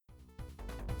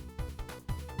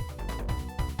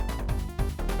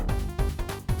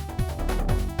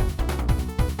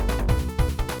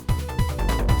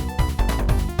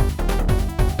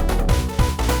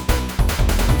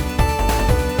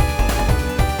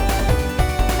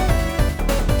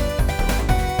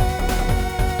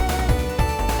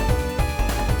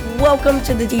welcome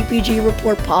to the DPG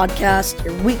Report podcast,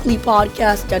 your weekly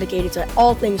podcast dedicated to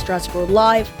all things Jurassic World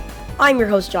Live. I'm your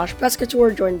host, Josh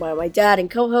Pescator, joined by my dad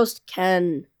and co-host,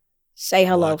 Ken. Say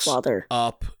hello, Father. What's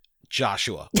up,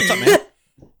 Joshua? What's up, man?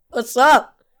 What's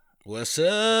up? What's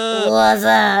up? What's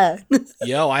up?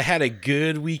 Yo, I had a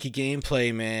good week of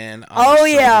gameplay, man. I'm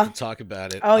excited to talk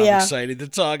about it. I'm excited to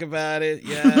talk about it.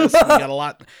 Yes, we got a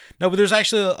lot. No, but there's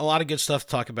actually a lot of good stuff to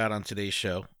talk about on today's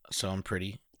show, so I'm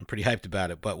pretty hyped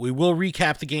about it. But we will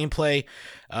recap the gameplay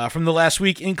from the last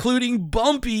week, including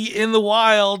Bumpy in the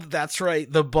wild. That's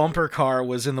right, the bumper car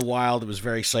was in the wild. It was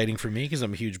very exciting for me because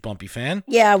I'm a huge Bumpy fan.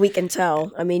 Yeah, we can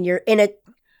tell. I mean, you're in an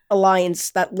alliance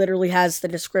that literally has the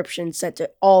description set to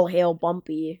all hail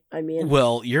Bumpy. I mean,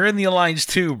 well, you're in the alliance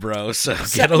too, bro, so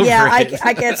get over it. Yeah,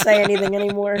 I can't say anything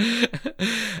anymore.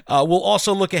 We'll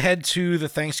also look ahead to the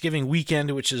Thanksgiving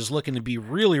weekend, which is looking to be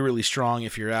really, really strong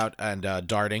if you're out and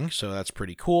darting, so that's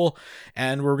pretty cool.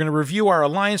 And we're going to review our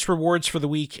alliance rewards for the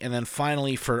week, and then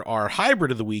finally for our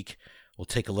hybrid of the week, we'll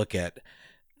take a look at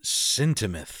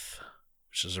Cyntamouth,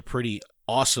 which is a pretty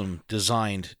awesome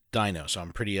designed dino, so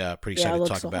I'm pretty excited to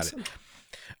talk about it.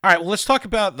 All right, well, let's talk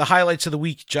about the highlights of the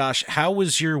week. Josh, how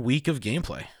was your week of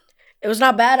gameplay? It was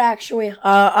not bad, actually.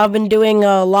 I've been doing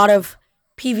a lot of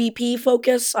PvP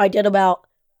focus. I did about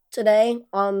today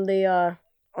on the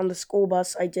school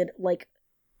bus. I did 3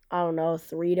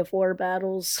 to 4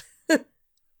 battles.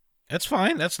 That's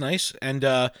fine. That's nice. And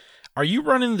are you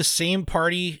running the same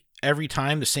party every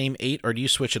time, the same 8, or do you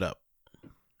switch it up?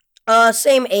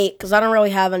 Same 8, because I don't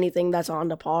really have anything that's on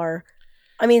the par.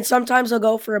 I mean, sometimes I'll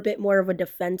go for a bit more of a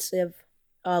defensive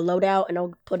loadout, and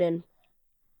I'll put in,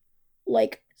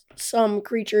 some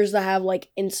creatures that have,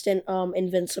 instant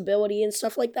invincibility and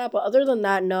stuff like that. But other than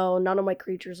that, no, none of my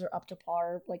creatures are up to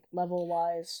par,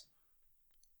 level-wise.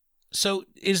 So,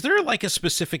 is there, a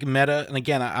specific meta? And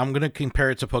again, I'm going to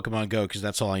compare it to Pokemon Go, because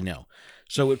that's all I know.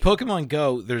 So, with Pokemon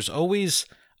Go, there's always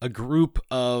a group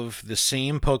of the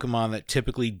same Pokemon that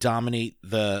typically dominate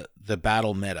the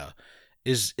battle meta.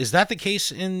 Is that the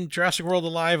case in Jurassic World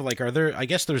Alive? Are there, I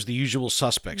guess there's the usual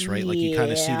suspects, right? You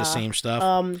kind of see the same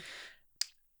stuff.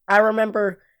 I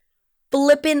remember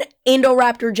flipping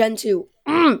Indoraptor Gen 2.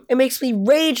 It makes me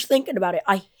rage thinking about it.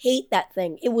 I hate that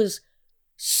thing. It was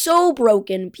so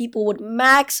broken. People would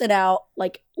max it out,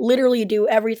 literally do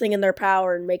everything in their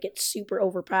power and make it super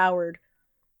overpowered.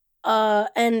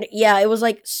 And yeah, it was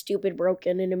stupid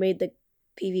broken, and it made the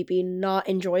PvP not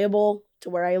enjoyable to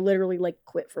where I literally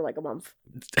quit for a month.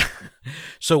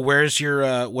 So where's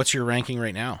your what's your ranking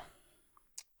right now?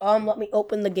 Let me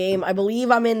open the game. I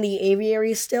believe I'm in the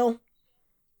aviary still.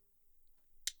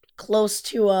 Close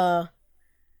to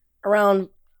around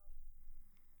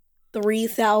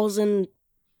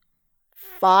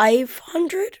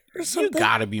 3,500 or something. You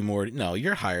gotta be more. No,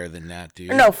 you're higher than that, dude.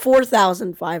 No,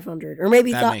 4,500 or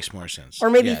maybe that makes more sense.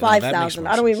 Or maybe 5,000.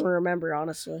 I don't even remember,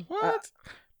 honestly. What?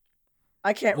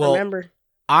 I can't remember.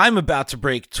 I'm about to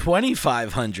break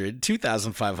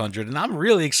 2,500, and I'm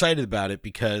really excited about it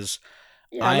because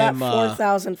I'm at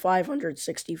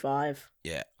 4,565.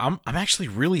 Yeah, I'm actually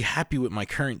really happy with my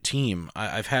current team.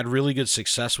 I've had really good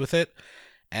success with it,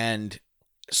 and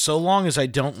so long as I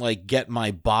don't get my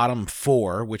bottom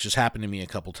 4, which has happened to me a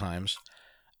couple times,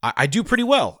 I do pretty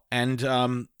well. And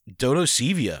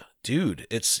Dodosevia, dude,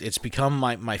 it's become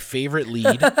my favorite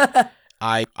lead.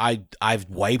 I've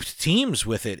wiped teams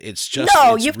with it.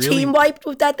 You've really team wiped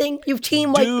with that thing. You've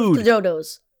team wiped with the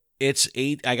Dodos. It's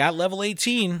 8. I got level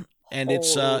 18, and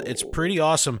it's pretty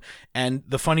awesome. And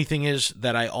the funny thing is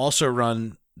that I also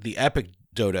run the Epic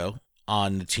Dodo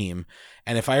on the team,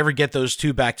 and if I ever get those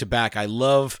 2 back to back, I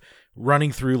love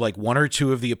running through 1 or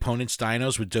 2 of the opponent's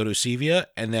dinos with Dodosevia,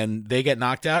 and then they get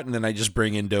knocked out, and then I just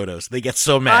bring in Dodos. They get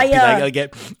so mad. I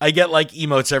get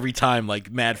emotes every time,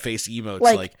 mad face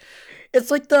emotes, It's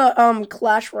the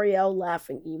Clash Royale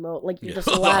laughing emote. You're just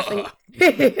laughing.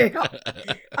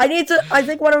 I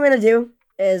think what I'm gonna do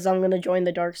is I'm gonna join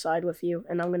the dark side with you,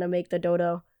 and I'm gonna make the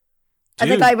Dodo. Dude,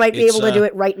 I think I might be able to do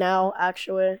it right now,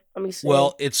 actually. Let me see.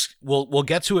 Well, we'll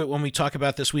get to it when we talk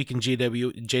about this week in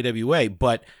JWA,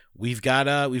 but we've got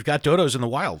Dodos in the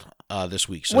wild this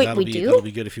week. So that'll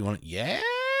be good if you want. Yeah.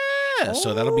 Oh.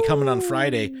 So that'll be coming on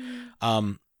Friday.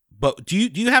 But do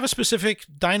you have a specific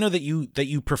dino that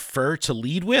you prefer to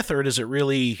lead with, or does it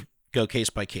really go case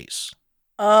by case?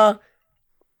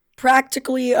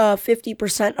 Practically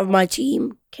 50% of my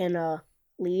team can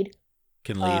lead.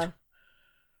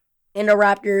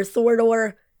 Indoraptor,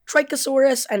 Thorador,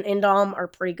 Trichosaurus, and Indom are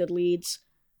pretty good leads.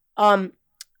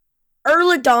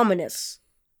 Erladominus.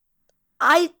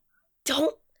 I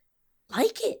don't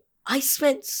like it. I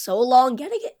spent so long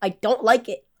getting it. I don't like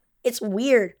it. It's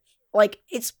weird. Like,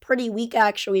 it's pretty weak,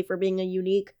 actually, for being a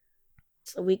unique.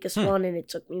 It's the weakest one, and it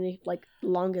took me, like, the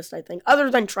longest, I think.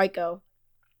 Other than Trico.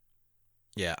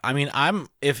 Yeah, I mean,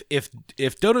 if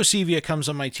Dodosevia comes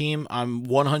on my team, I'm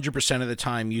 100% of the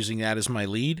time using that as my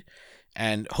lead,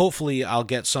 and hopefully I'll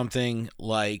get something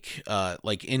like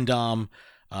Indom,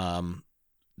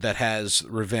 that has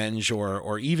Revenge,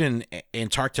 or even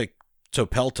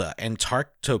Antarctopelta.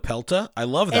 Antarctopelta, I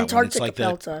love that one. It's like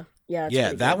Antarctopelta.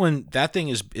 Yeah, that one. That thing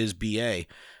is BA.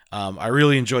 I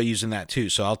really enjoy using that too.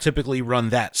 So I'll typically run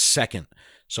that second.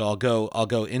 So I'll go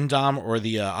Indom, or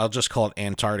I'll just call it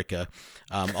Antarctica.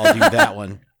 I'll do that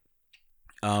one.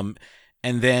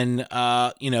 And then,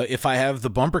 if I have the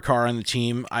bumper car on the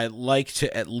team, I like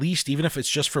to, at least, even if it's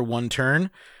just for one turn,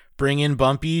 bring in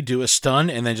Bumpy, do a stun,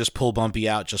 and then just pull Bumpy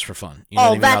out just for fun. You know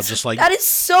what I mean? I'll just, like, that is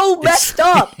so messed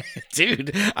up.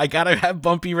 Dude, I gotta have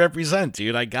Bumpy represent,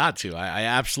 dude. I got to. I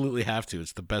absolutely have to.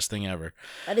 It's the best thing ever.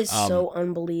 That is so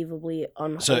unbelievably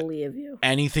unholy of you.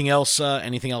 Anything else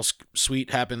sweet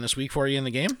happened this week for you in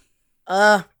the game?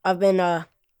 I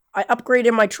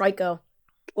upgraded my Trico,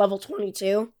 level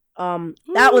 22.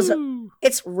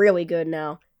 It's really good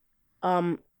now.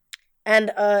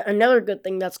 And another good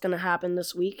thing that's gonna happen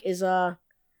this week is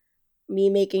me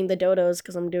making the dodos,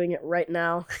 because I'm doing it right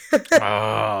now.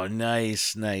 Oh,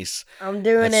 nice. I'm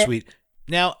doing That's it. Sweet.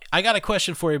 Now, I got a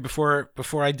question for you before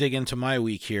I dig into my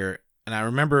week here. And I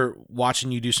remember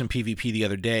watching you do some PvP the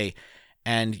other day,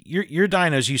 and your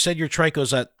dinos, you said your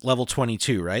Trico's at level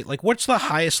 22, right? Like, what's the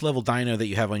highest level dino that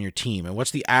you have on your team, and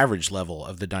what's the average level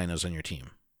of the dinos on your team?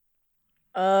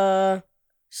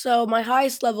 So my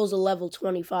highest level is a level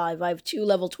 25. I have 2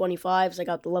 level 25s. I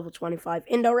got the level 25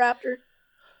 Indoraptor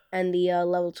and the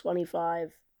level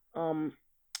 25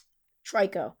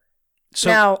 Trico. So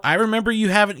now, I remember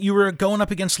you were going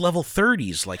up against level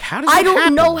 30s. Like, how does I that don't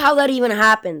happen? know how that even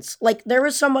happens. Like, there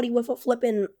was somebody with a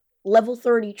flippin' level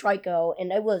 30 Trico,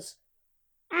 and it was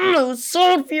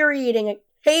so infuriating. I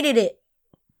hated it.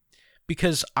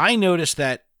 Because I noticed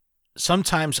that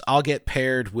sometimes I'll get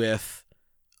paired with,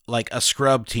 like, a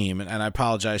scrub team, and I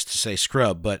apologize to say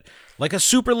scrub, but like a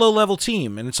super low level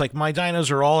team, and it's like my dinos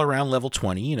are all around level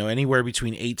 20, anywhere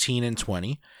between 18 and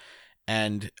 20,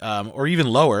 and or even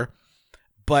lower.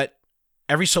 But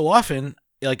every so often,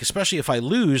 like, especially if I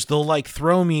lose, they'll, like,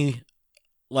 throw me,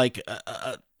 like,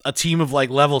 a team of, like,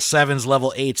 level 7s,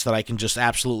 level 8s that I can just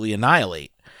absolutely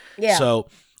annihilate. Yeah. So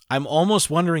I'm almost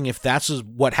wondering if that's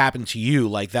what happened to you.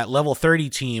 Like, that level 30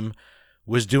 team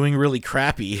was doing really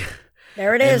crappy.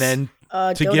 There it is. And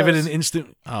then to give it an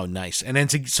instant, oh, nice. And then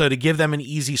to give them an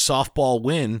easy softball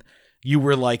win, you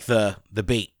were like the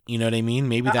bait. You know what I mean?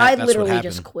 Maybe that's what happened. I literally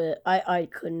just quit. I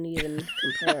couldn't even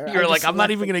compare. You were like, I'm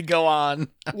not even going to go on.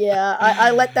 Yeah,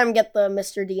 I let them get the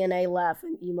Mr. DNA laugh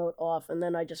and emote off, and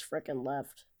then I just frickin'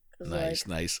 left.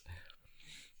 Nice.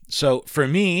 So for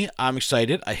me, I'm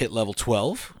excited. I hit level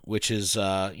 12, which is,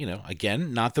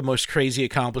 again, not the most crazy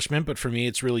accomplishment, but for me,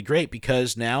 it's really great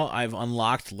because now I've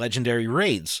unlocked legendary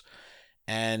raids.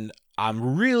 And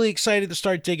I'm really excited to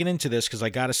start digging into this because I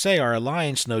got to say, our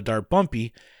alliance, No Dart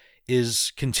Bumpy,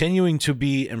 is continuing to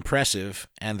be impressive,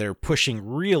 and they're pushing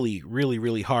really, really,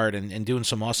 really hard and doing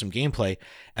some awesome gameplay,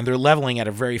 and they're leveling at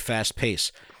a very fast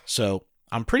pace. So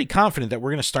I'm pretty confident that we're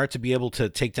going to start to be able to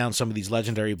take down some of these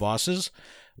legendary bosses,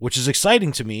 which is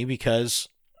exciting to me because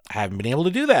I haven't been able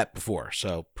to do that before.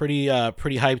 So pretty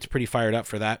hyped, pretty fired up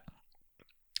for that.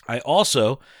 I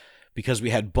also, because we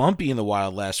had Bumpy in the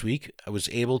wild last week, I was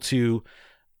able to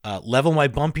level my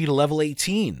Bumpy to level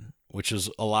 18, which was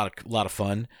a lot of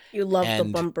fun. You love the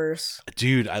bumpers.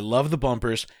 Dude, I love the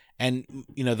bumpers. And,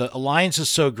 the alliance is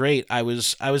so great. I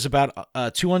was about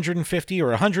 250 or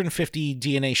 150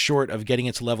 DNA short of getting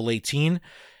it to level 18.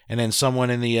 And then someone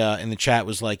in the chat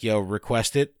was like, yo,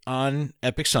 request it on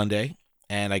Epic Sunday,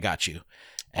 and I got you.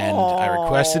 And I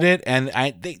requested it, and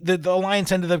the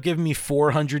alliance ended up giving me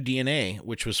 400 DNA,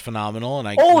 which was phenomenal, and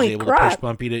I was able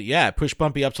to push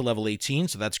Bumpy up to level 18,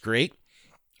 so that's great.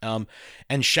 And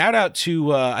shout out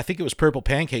to, I think it was Purple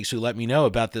Pancakes who let me know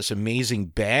about this amazing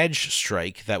badge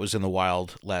strike that was in the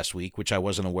wild last week, which I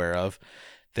wasn't aware of.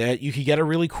 That you could get a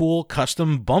really cool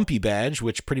custom Bumpy badge,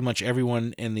 which pretty much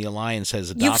everyone in the alliance has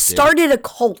adopted. You've started a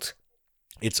cult.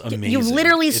 It's amazing. You've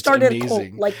literally started a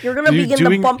cult. Like, you're going to begin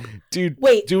the bump. Dude,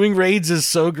 wait. Doing raids is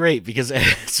so great because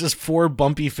it's just 4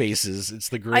 Bumpy faces. It's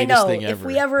the greatest thing ever.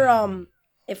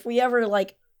 If we ever,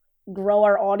 like, grow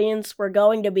our audience, we're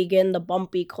going to begin the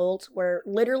Bumpy cult where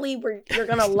literally you're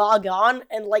going to log on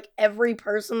and, like, every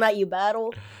person that you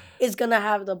battle is going to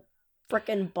have the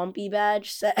frickin' Bumpy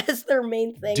badge set as their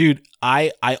main thing. Dude,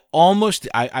 I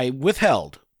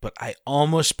withheld but I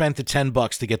almost spent the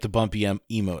 $10 to get the Bumpy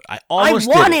emote. I I almost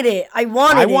wanted did it. I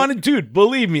wanted it. dude,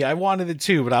 believe me, I wanted it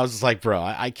too, but I was just like, bro,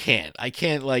 I can't.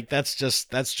 Like, that's just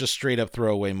straight up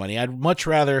throwaway money. I'd much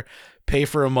rather pay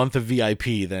for a month of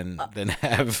VIP than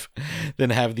have the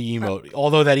emote.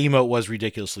 Although that emote was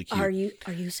ridiculously cute.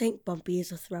 Are you saying Bumpy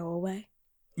is a throwaway?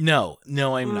 No, I'm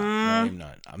not. No, I'm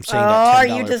not. I'm saying that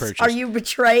 $10 purchase. Are you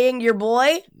betraying your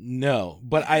boy? No,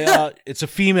 but it's a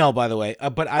female, by the way.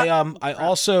 But I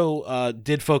also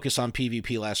did focus on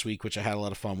PvP last week, which I had a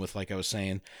lot of fun with, like I was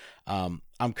saying.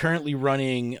 I'm currently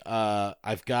running,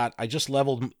 I just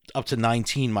leveled up to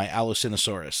 19 my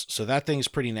Allocinosaurus. So that thing's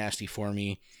pretty nasty for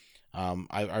me.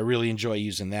 I really enjoy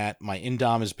using that. My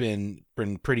Indom has been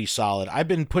pretty solid. I've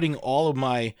been putting all of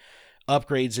my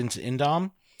upgrades into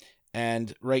Indom.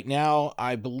 And right now,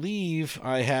 I believe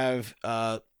I have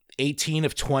 18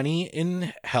 of 20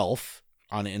 in health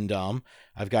on Indom.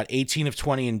 I've got 18 of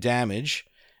 20 in damage,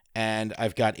 and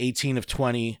I've got 18 of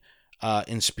 20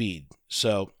 in speed.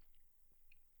 So,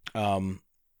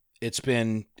 it's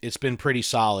been pretty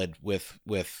solid with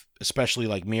especially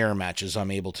like mirror matches.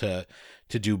 I'm able to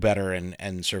do better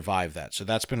and survive that. So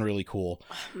that's been really cool.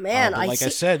 Man, I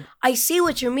said, I see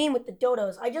what you mean with the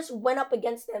dodos. I just went up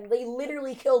against them. They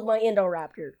literally killed my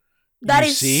Indoraptor.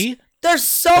 They're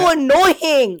so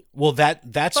annoying. Well,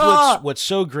 that's what's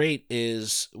so great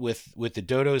is with the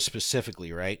dodos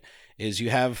specifically, right? Is you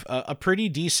have a pretty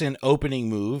decent opening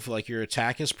move. Like your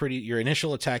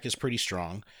initial attack is pretty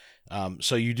strong.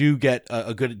 So you do get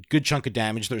a good chunk of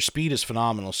damage. Their speed is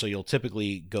phenomenal, so you'll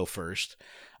typically go first.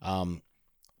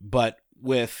 But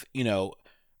with,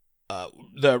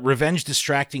 the Revenge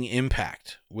Distracting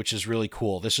Impact, which is really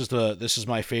cool. This is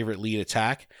my favorite lead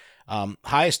attack.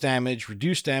 Highest damage,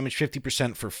 reduced damage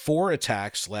 50% for 4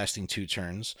 attacks lasting 2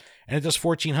 turns, and it does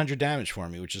 1,400 damage for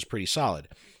me, which is pretty solid.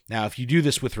 Now, if you do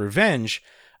this with Revenge,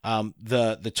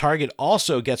 the target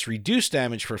also gets reduced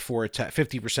damage for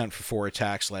 50% for 4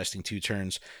 attacks lasting 2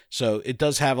 turns. So it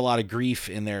does have a lot of grief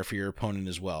in there for your opponent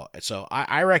as well. So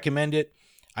I recommend it.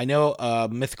 I know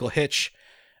Mythical Hitch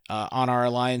on our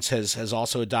alliance has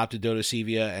also adopted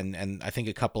Dodosevia, and I think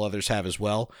a couple others have as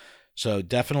well. So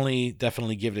definitely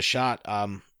give it a shot.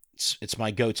 It's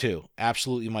my go-to,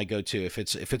 absolutely my go-to. If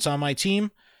it's on my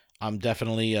team, I'm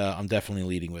definitely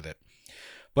leading with it.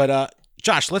 But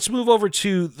Josh, let's move over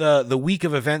to the week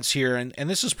of events here, and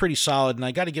this is pretty solid. And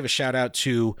I got to give a shout out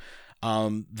to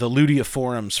the Ludia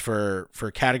forums for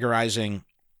categorizing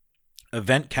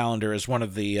event calendar as one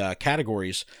of the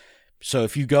categories. So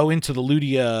if you go into the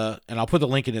Ludia, and I'll put the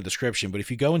link in the description, but if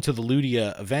you go into the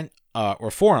Ludia event or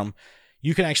forum,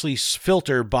 you can actually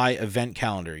filter by event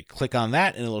calendar. You click on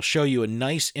that, and it'll show you a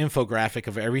nice infographic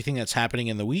of everything that's happening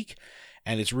in the week,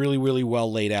 and it's really, really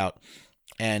well laid out.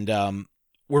 And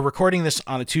we're recording this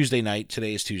on a Tuesday night.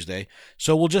 Today is Tuesday.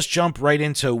 So we'll just jump right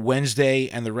into Wednesday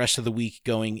and the rest of the week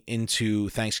going into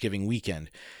Thanksgiving weekend.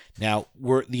 Now,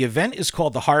 the event is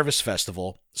called the Harvest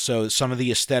Festival. So some of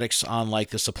the aesthetics on like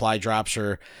the supply drops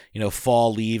are,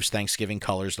 fall leaves, Thanksgiving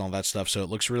colors and all that stuff. So it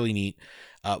looks really neat.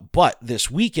 But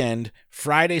this weekend,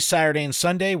 Friday, Saturday, and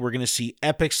Sunday, we're going to see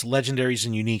epics, legendaries,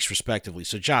 and uniques respectively.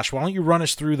 So Josh, why don't you run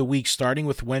us through the week starting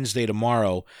with Wednesday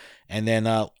tomorrow, and then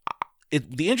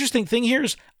the interesting thing here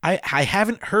is I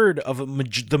haven't heard of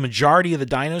the majority of the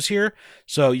dinos here,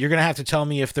 so you're gonna have to tell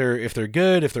me if they're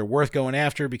good, if they're worth going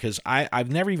after, because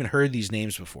I've never even heard these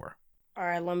names before. All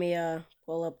right, let me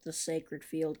pull up the Sacred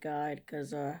Field Guide,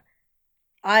 because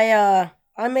I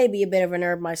may be a bit of a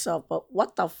nerd myself, but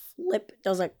what the flip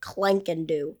does a Clankin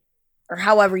do, or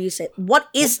however you say it? What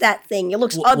is that thing? It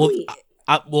looks ugly.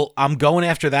 I'm going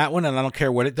after that one, and I don't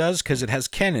care what it does because it has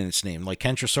Ken in its name, like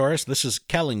Kentrosaurus. This is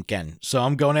Kellingken, so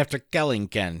I'm going after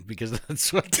Kellingken because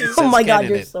that's what. Oh my god,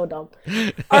 you're so dumb!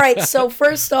 All right, so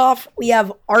first off, we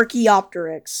have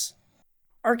Archaeopteryx.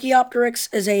 Archaeopteryx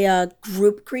is a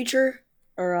group creature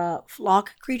or a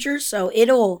flock creature, so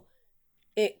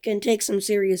it can take some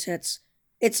serious hits.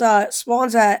 It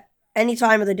spawns at any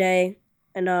time of the day,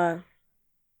 and the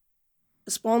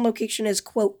spawn location is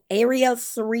quote Area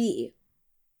 3.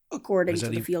 According to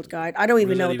the field guide. I don't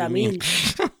even know what that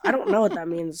means. I don't know what that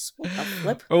means. What the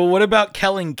flip? Oh, what about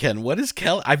Kellingken? What is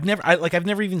I've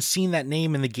never even seen that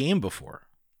name in the game before.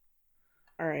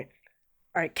 All right.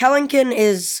 Kellingken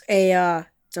is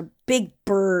it's a big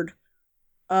bird.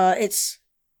 It's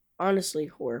honestly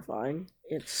horrifying.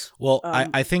 It's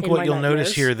I think what you'll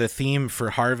notice here, the theme for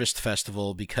Harvest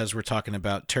Festival, because we're talking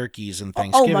about turkeys and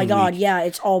Thanksgiving. Oh my god, week, yeah,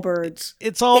 it's all birds.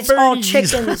 It's all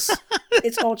chickens.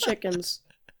 It's all chickens.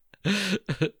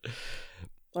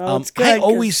 Well, it's good, I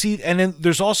always see, and then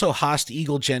there's also Host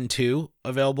Eagle Gen 2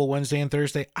 available Wednesday and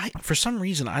Thursday. For some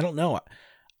reason, I don't know.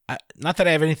 not that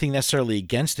I have anything necessarily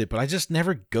against it, but I just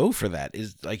never go for that.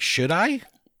 Should I?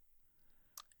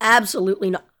 Absolutely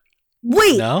not.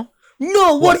 Wait. No?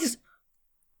 No, what?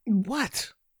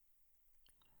 What?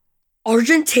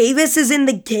 Argentavis is in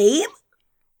the game?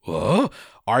 Whoa.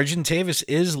 Argentavis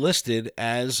is listed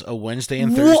as a Wednesday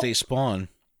and Thursday spawn.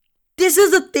 This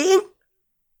is a thing?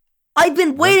 I've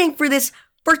been waiting for this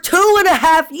for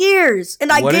 2.5 years, and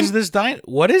What is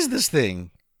this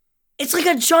thing? It's like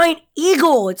a giant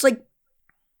eagle. It's like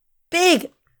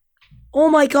big. Oh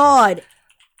my god.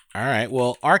 All right.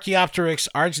 Well, Archaeopteryx,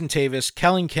 Argentavis,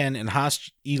 Kellington, and Haas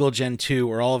Eagle Gen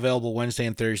 2 are all available Wednesday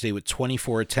and Thursday with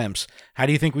 24 attempts. How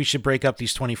do you think we should break up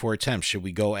these 24 attempts? Should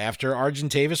we go after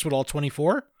Argentavis with all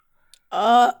 24?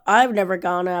 I've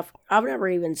never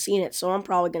even seen it, so I'm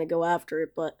probably gonna go after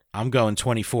it, but I'm going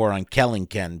 24 on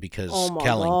Kellington because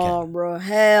Kellington. Oh, bro,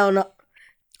 hell no. All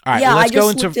right, yeah, well, I let's just go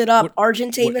into looked it up.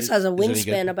 Argentavis has a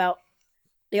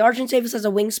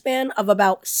wingspan of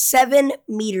about 7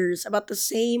 meters, about the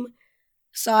same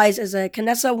size as a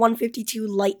Canessa 152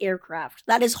 light aircraft.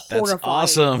 That is horrifying.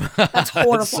 That's awesome. That's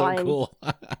horrifying. That's so cool.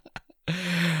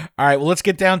 All right, well, let's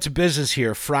get down to business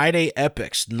here. Friday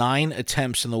Epics, 9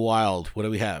 attempts in the wild. What do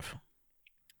we have?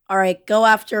 All right, go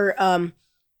after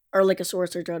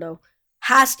Erlikosaurus or Dodo.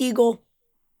 Hast Eagle.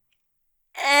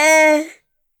 I'm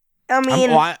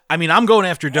going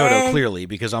after Dodo clearly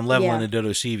because I'm leveling a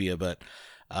Dodosevia, but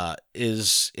I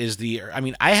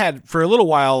had for a little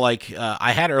while I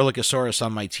had Erlikosaurus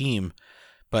on my team,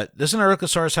 but doesn't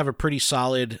Erlikosaurus have a pretty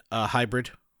solid hybrid?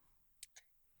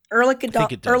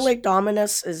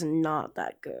 Erlikodominus is not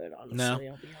that good, honestly. No?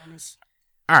 I'll be honest.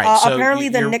 All right. So apparently,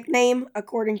 the nickname,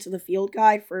 according to the field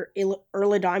guide for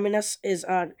Erlikodominus, is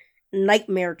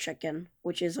Nightmare Chicken,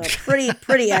 which is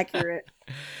pretty accurate.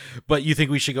 But you think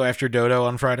we should go after Dodo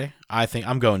on Friday? I think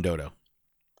I'm going Dodo.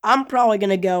 I'm probably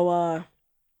gonna go.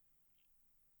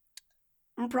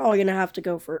 I'm probably gonna have to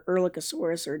go for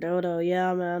Erlikosaurus or Dodo.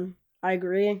 Yeah, man, I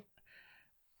agree.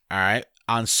 All right.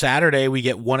 On Saturday, we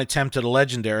get 1 attempt at a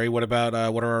legendary. What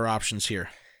about what are our options here?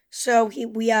 So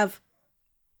we have.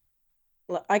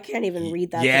 I can't even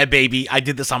read that. Yeah, baby, I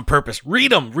did this on purpose.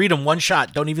 Read them, one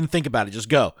shot. Don't even think about it. Just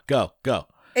go.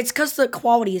 It's because the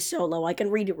quality is so low. I can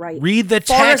read it right. Read the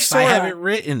text. I have it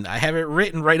written.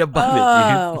 Right above it.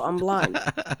 Oh, I'm blind.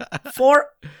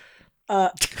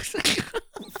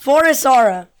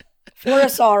 Forasara.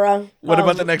 What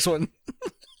about the next one?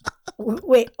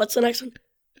 Wait, what's the next one?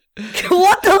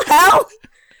 What the hell?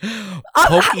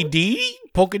 Pokey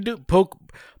Pokemon.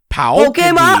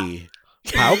 Pokemon.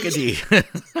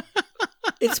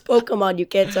 It's Pokemon. You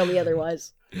can't tell me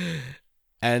otherwise.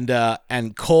 And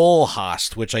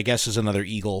Kohlhaas, which I guess is another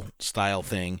eagle style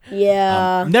thing.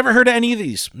 Yeah. Never heard of any of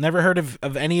these. Never heard of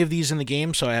any of these in the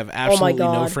game, so I have absolutely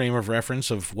no frame of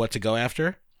reference of what to go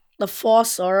after. The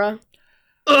Fossara.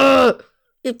 Ugh!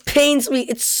 It pains me.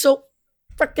 It's so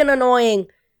freaking annoying.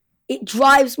 It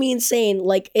drives me insane.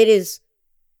 Like, it is.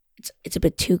 It's a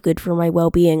bit too good for my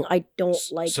well-being. I don't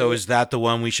like it. So is that the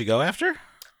one we should go after?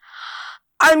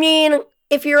 I mean,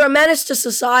 if you're a menace to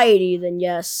society, then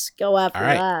yes, go after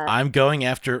that. All right, I'm going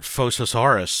after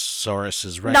Phosaurus.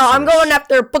 Saurus's Rex. No, I'm going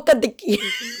after Pukadiki.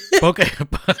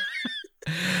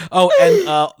 Oh,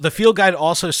 and the field guide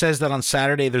also says that on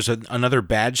Saturday there's another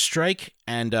badge strike,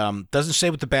 and doesn't say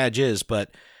what the badge is,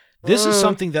 but this is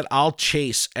something that I'll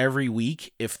chase every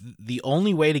week. If the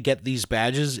only way to get these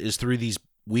badges is through these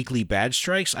weekly badge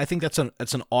strikes, I think that's an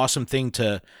awesome thing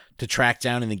to track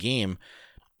down in the game.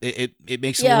 It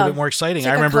makes it a little bit more exciting.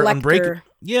 Like I remember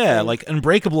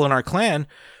Unbreakable in our clan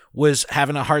was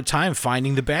having a hard time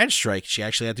finding the badge strike. She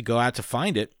actually had to go out to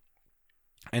find it.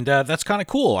 And that's kind of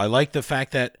cool. I like the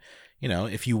fact that,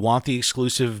 if you want the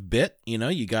exclusive bit,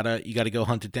 you gotta go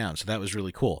hunt it down. So that was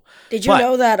really cool. Did you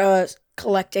know that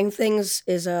collecting things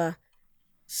is a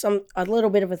little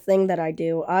bit of a thing that I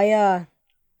do?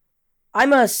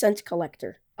 I'm a scent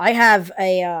collector. I have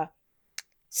a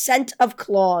Scent of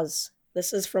Claws.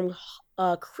 This is from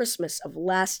Christmas of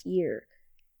last year.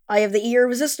 I have the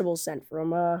Irresistible scent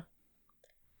from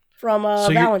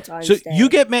Valentine's Day. So you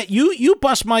get mad. You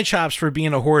bust my chops for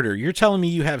being a hoarder. You're telling me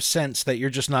you have scents that you're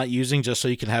just not using just so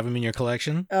you can have them in your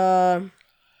collection?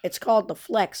 It's called the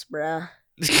Flex, bruh.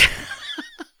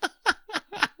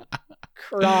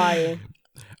 Cry.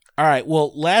 All right.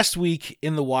 Well, last week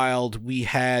in the wild, we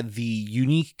had the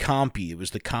unique Compy. It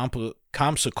was the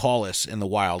Compsognathus in the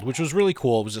wild, which was really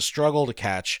cool. It was a struggle to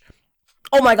catch.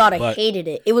 Oh my god, I hated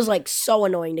it. It was so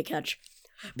annoying to catch.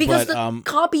 Because the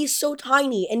Compy is so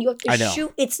tiny and you have to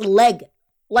shoot its leg.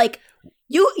 Like,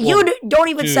 you don't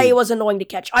even say it was annoying to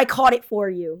catch. I caught it for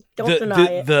you. Don't deny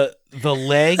it. The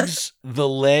legs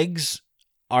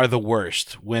are the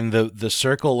worst when the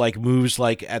circle like moves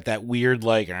like at that weird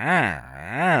like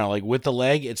with the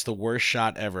leg. It's the worst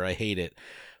shot ever. I hate it.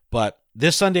 But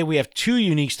this Sunday we have 2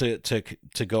 uniques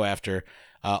to go after.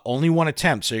 Only 1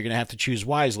 attempt, so you're going to have to choose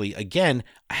wisely. Again,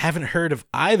 I haven't heard of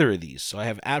either of these, so I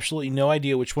have absolutely no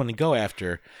idea which one to go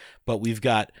after. But we've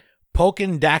got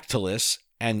Pokendactylus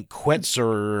and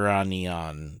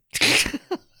Quetzalcoatl.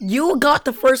 You got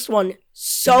the first one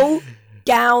so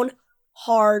down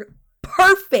hard.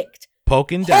 Perfect.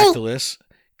 Pokendactylus,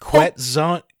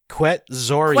 Quetzalcoatl.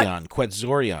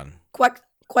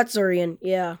 Quetzalcoatl,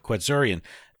 yeah. Quetzalcoatl.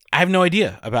 I have no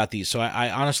idea about these, so I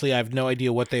honestly have no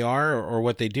idea what they are or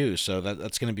what they do. So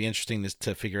that's going to be interesting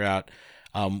to figure out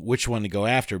which one to go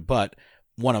after. But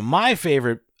one of my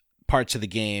favorite parts of the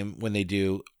game when they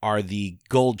do are the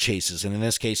gold chases, and in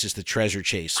this case, it's the treasure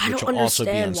chase, which will also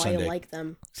be on Sunday. I don't understand why you like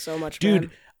them so much, dude.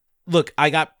 Man. Look, I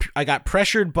got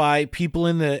pressured by people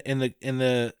in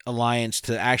the alliance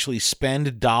to actually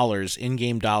spend dollars,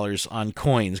 in-game dollars, on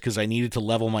coins because I needed to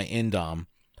level my Indom.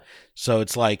 So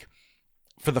it's like,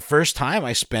 for the first time,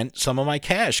 I spent some of my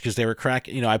cash because they were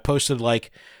cracking. I posted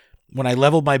like when I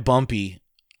leveled my Bumpy,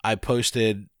 I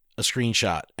posted a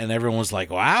screenshot, and everyone was like,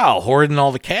 "Wow, hoarding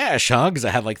all the cash, huh?" Because I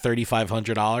had like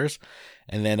 $3,500,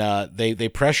 and then they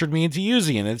pressured me into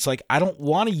using it. And it's like I don't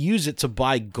want to use it to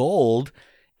buy gold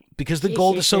because the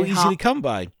gold is so easy to come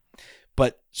by.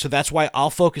 But so that's why I'll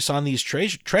focus on these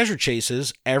treasure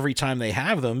chases every time they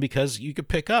have them, because you could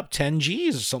pick up 10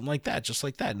 Gs or something like that, just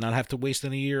like that, and not have to waste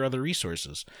any of your other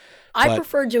resources. I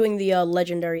prefer doing the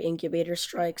legendary incubator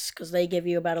strikes because they give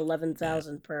you about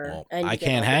 11,000 per. Well, I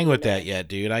can't hang with that yet,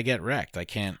 dude. I get wrecked. I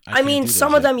can't. I mean,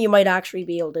 some of them you might actually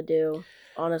be able to do,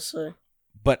 honestly.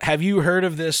 But have you heard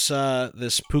of this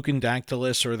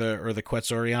Pukendactylus or the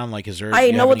Quetzalcoatl? Like, is there?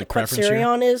 I know what the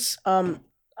Quetzalcoatl is.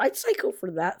 I'd say go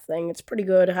for that thing. It's pretty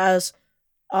good. It has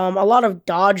a lot of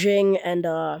dodging and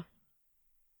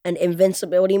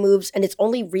invincibility moves, and its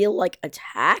only real like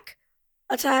attack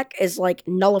is like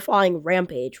nullifying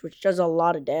rampage, which does a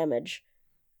lot of damage.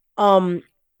 It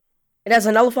has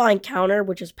a nullifying counter,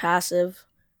 which is passive.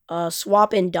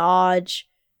 Swap and dodge.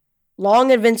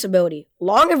 Long invincibility.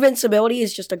 Long invincibility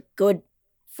is just a good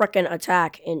frickin'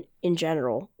 attack in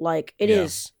general. Like, it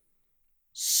is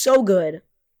so good.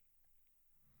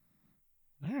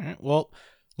 All right. Well,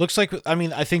 looks like,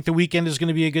 I think the weekend is going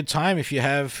to be a good time if you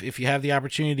have the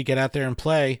opportunity to get out there and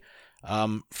play.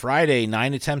 Friday,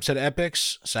 9 attempts at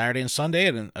epics, Saturday and Sunday,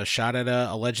 and a shot at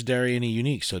a legendary and a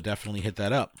unique. So definitely hit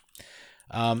that up.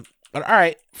 But all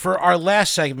right, for our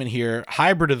last segment here,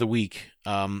 hybrid of the week.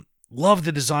 Love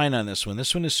the design on this one.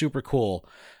 This one is super cool.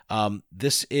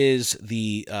 This is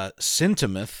the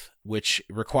Centimith, which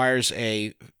requires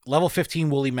a level 15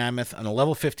 woolly mammoth and a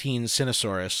level 15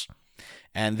 Sinosaurus.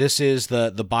 And this is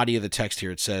the body of the text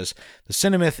here. It says, the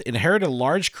Centimith inherited a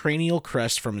large cranial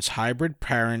crest from its hybrid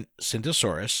parent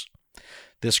Centosaurus.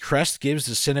 This crest gives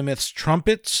the Centimith's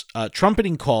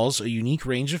trumpeting calls a unique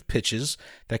range of pitches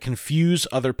that confuse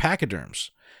other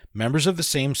pachyderms. Members of the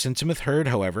same Centimith herd,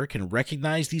 however, can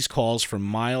recognize these calls from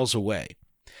miles away.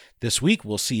 This week,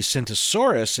 we'll see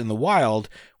Centosaurus in the wild,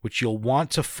 which you'll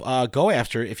want to go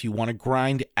after if you want to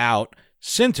grind out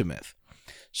Centimith.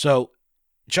 So,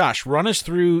 Josh, run us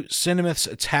through Centimith's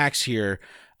attacks here.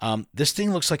 This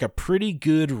thing looks like a pretty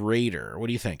good raider. What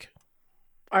do you think?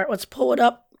 All right, let's pull it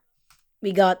up.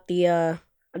 We got the, how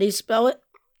do you spell it?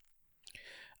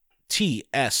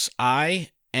 TSINTAMOTH.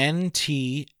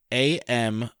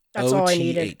 That's all I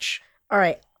needed. All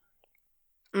right.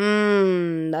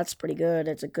 That's pretty good.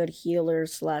 It's a good healer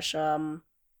 /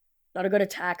 not a good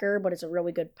attacker, but it's a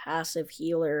really good passive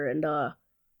healer, and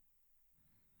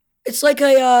it's like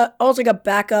almost like a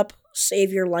backup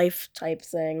save your life type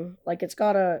thing. Like, it's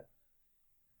got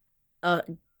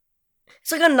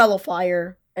it's like a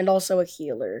nullifier and also a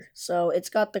healer. So it's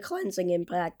got the cleansing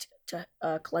impact to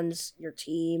cleanse your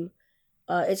team.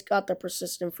 It's got the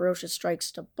persistent ferocious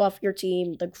strikes to buff your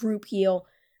team, the group heal,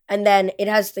 and then it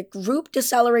has the group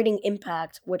decelerating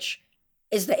impact, which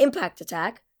is the impact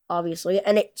attack, obviously,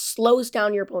 and it slows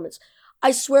down your opponents.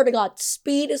 I swear to God,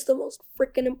 speed is the most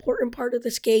freaking important part of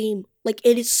this game. Like,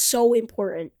 it is so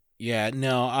important. Yeah,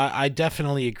 no, I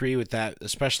definitely agree with that,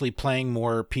 especially playing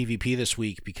more PvP this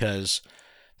week, because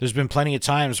there's been plenty of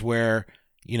times where,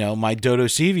 my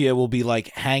Dodosevia will be like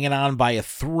hanging on by a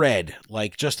thread,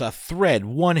 like just a thread,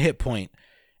 1 hit point.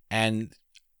 And,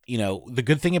 the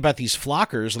good thing about these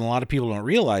flockers, and a lot of people don't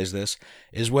realize this,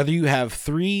 is whether you have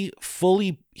 3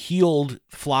 fully healed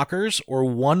flockers or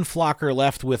 1 flocker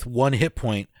left with 1 hit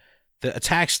point, the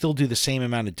attacks still do the same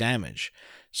amount of damage.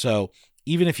 So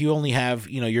even if you only have,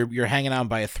 you're hanging on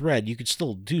by a thread, you could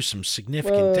still do some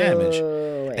significant damage.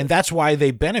 Wait. And that's why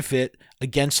they benefit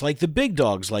against like the big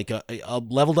dogs, like a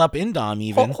leveled up Indom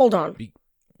even. Hold on.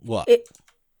 What?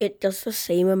 It does the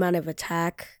same amount of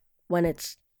attack when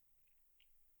it's...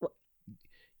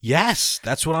 Yes,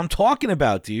 that's what I'm talking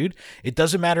about, dude. It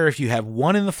doesn't matter if you have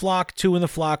 1 in the flock, 2 in the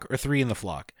flock, or 3 in the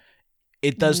flock.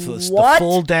 It does the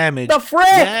full damage. The frick?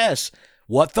 Yes.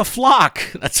 What the flock?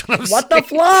 That's what I'm saying. What the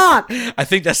flock? I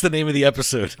think that's the name of the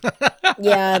episode.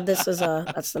 Yeah, that's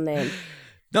the name.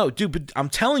 No, dude, but I'm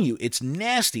telling you, it's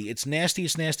nasty. It's nasty.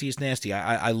 It's nasty. It's nasty.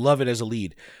 I love it as a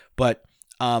lead. But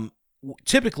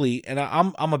typically, and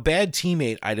I'm a bad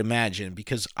teammate, I'd imagine,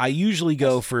 because I usually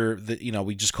go for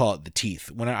we just call it the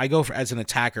teeth. When I go for as an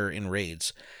attacker in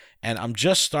raids, and I'm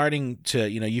just starting to,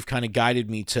 you've kind of guided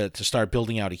me to start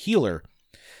building out a healer.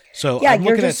 So yeah, I'm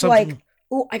you're looking just at something. like,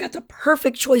 oh, I got the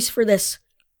perfect choice for this.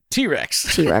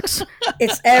 T-Rex.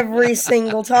 It's every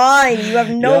single time. You have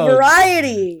no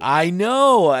variety. I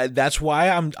know. That's why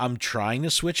I'm trying to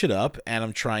switch it up, and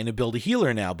I'm trying to build a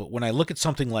healer now. But when I look at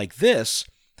something like this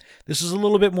is a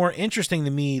little bit more interesting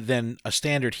to me than a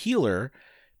standard healer,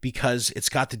 because it's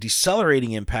got the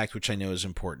decelerating impact, which I know is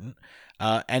important.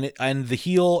 And the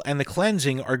heal and the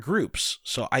cleansing are groups.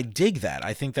 So I dig that.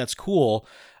 I think that's cool,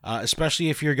 especially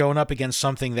if you're going up against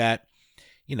something that,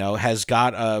 has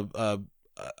got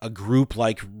a group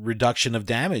like reduction of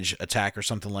damage attack or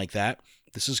something like that.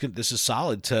 This is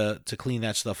solid to clean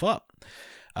that stuff up.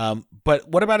 But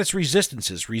what about its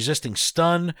resistances? Resisting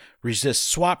stun, resist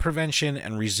swap prevention,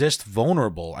 and resist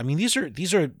vulnerable. I mean, these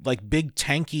are like big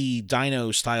tanky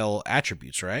dino style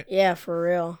attributes, right? Yeah, for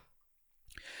real.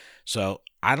 So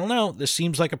I don't know. This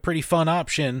seems like a pretty fun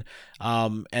option.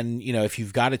 And if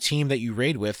you've got a team that you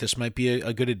raid with, this might be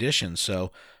a good addition.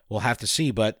 So we'll have to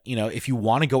see. But if you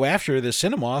want to go after the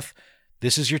Cinemoth,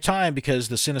 this is your time, because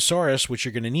the Cinesaurus, which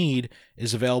you're going to need,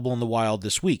 is available in the wild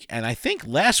this week. And I think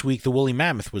last week the woolly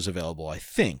mammoth was available, I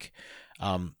think.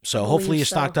 So hopefully you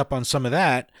stocked up on some of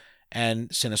that. And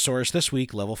Cinesaurus this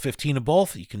week, level 15 of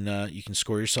both. You can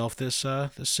score yourself this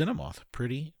Cinemoth.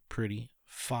 Pretty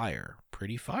fire.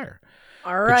 Pretty fire.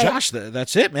 All right. But Josh,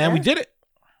 that's it, man. Yeah. We did it.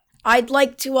 I'd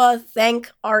like to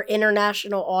thank our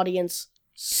international audience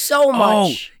so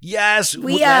much. Oh, yes.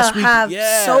 We have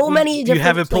so many different You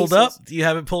have it pulled places. up? Do you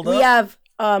have it pulled up? We have,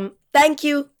 thank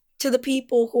you to the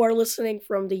people who are listening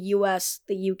from the US,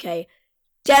 the UK,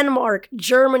 Denmark,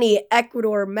 Germany,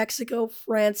 Ecuador, Mexico,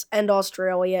 France, and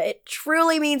Australia. It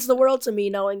truly means the world to me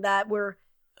knowing that we're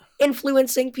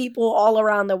influencing people all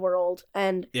around the world,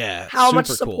 and how much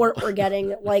support we're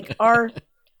getting. Like our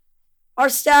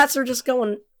stats are just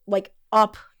going like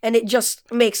up, and it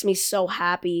just makes me so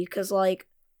happy, because like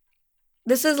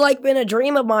this has like been a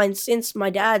dream of mine since my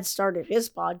dad started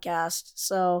his podcast.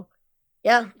 So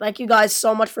yeah, thank you guys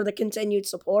so much for the continued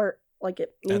support. Like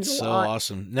it means That's a lot. So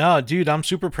awesome. No, dude, I'm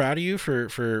super proud of you for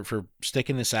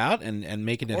sticking this out and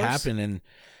making it happen. And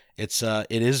it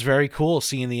is very cool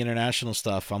seeing the international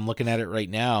stuff. I'm looking at it right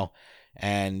now,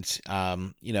 and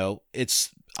it's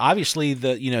obviously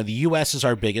the US is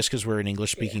our biggest, because we're an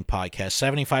English speaking podcast.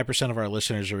 75% of our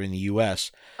listeners are in the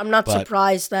US. I'm not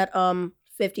surprised that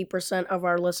 50% of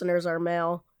our listeners are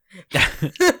male.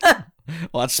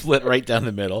 Well, that's split right down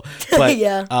the middle. But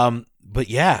yeah. But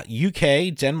yeah,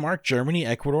 UK, Denmark, Germany,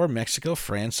 Ecuador, Mexico,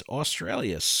 France,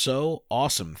 Australia. So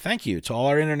awesome. Thank you to all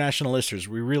our international listeners.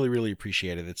 We really, really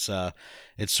appreciate it. It's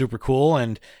super cool.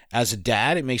 And as a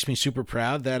dad, it makes me super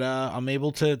proud that I'm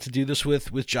able to do this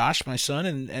with Josh, my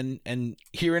son, and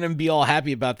hearing him be all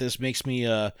happy about this makes me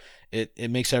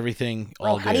it makes everything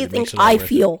all good. How do you think I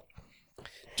feel?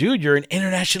 Dude, you're an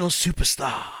international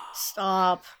superstar.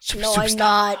 Stop. I'm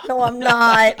not. No, I'm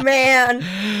not, man.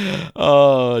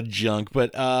 Oh, junk.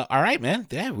 But all right, man.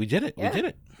 Yeah, we did it. Yeah. We did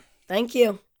it. Thank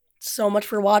you so much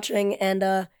for watching, and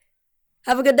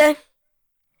have a good day.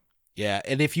 Yeah,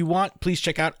 and if you want, please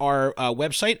check out our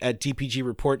website at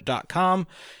dpgreport.com.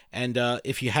 And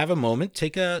if you have a moment,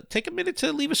 take a minute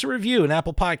to leave us a review in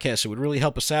Apple Podcasts. It would really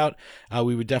help us out.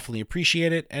 We would definitely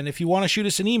appreciate it. And if you want to shoot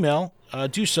us an email,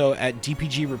 do so at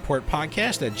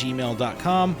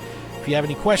dpgreportpodcast@gmail.com. If you have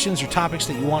any questions or topics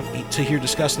that you want to hear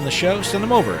discussed in the show, send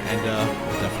them over, and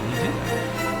we'll definitely do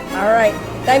that. All right.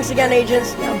 Thanks again,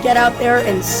 agents. Now get out there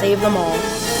and save them all.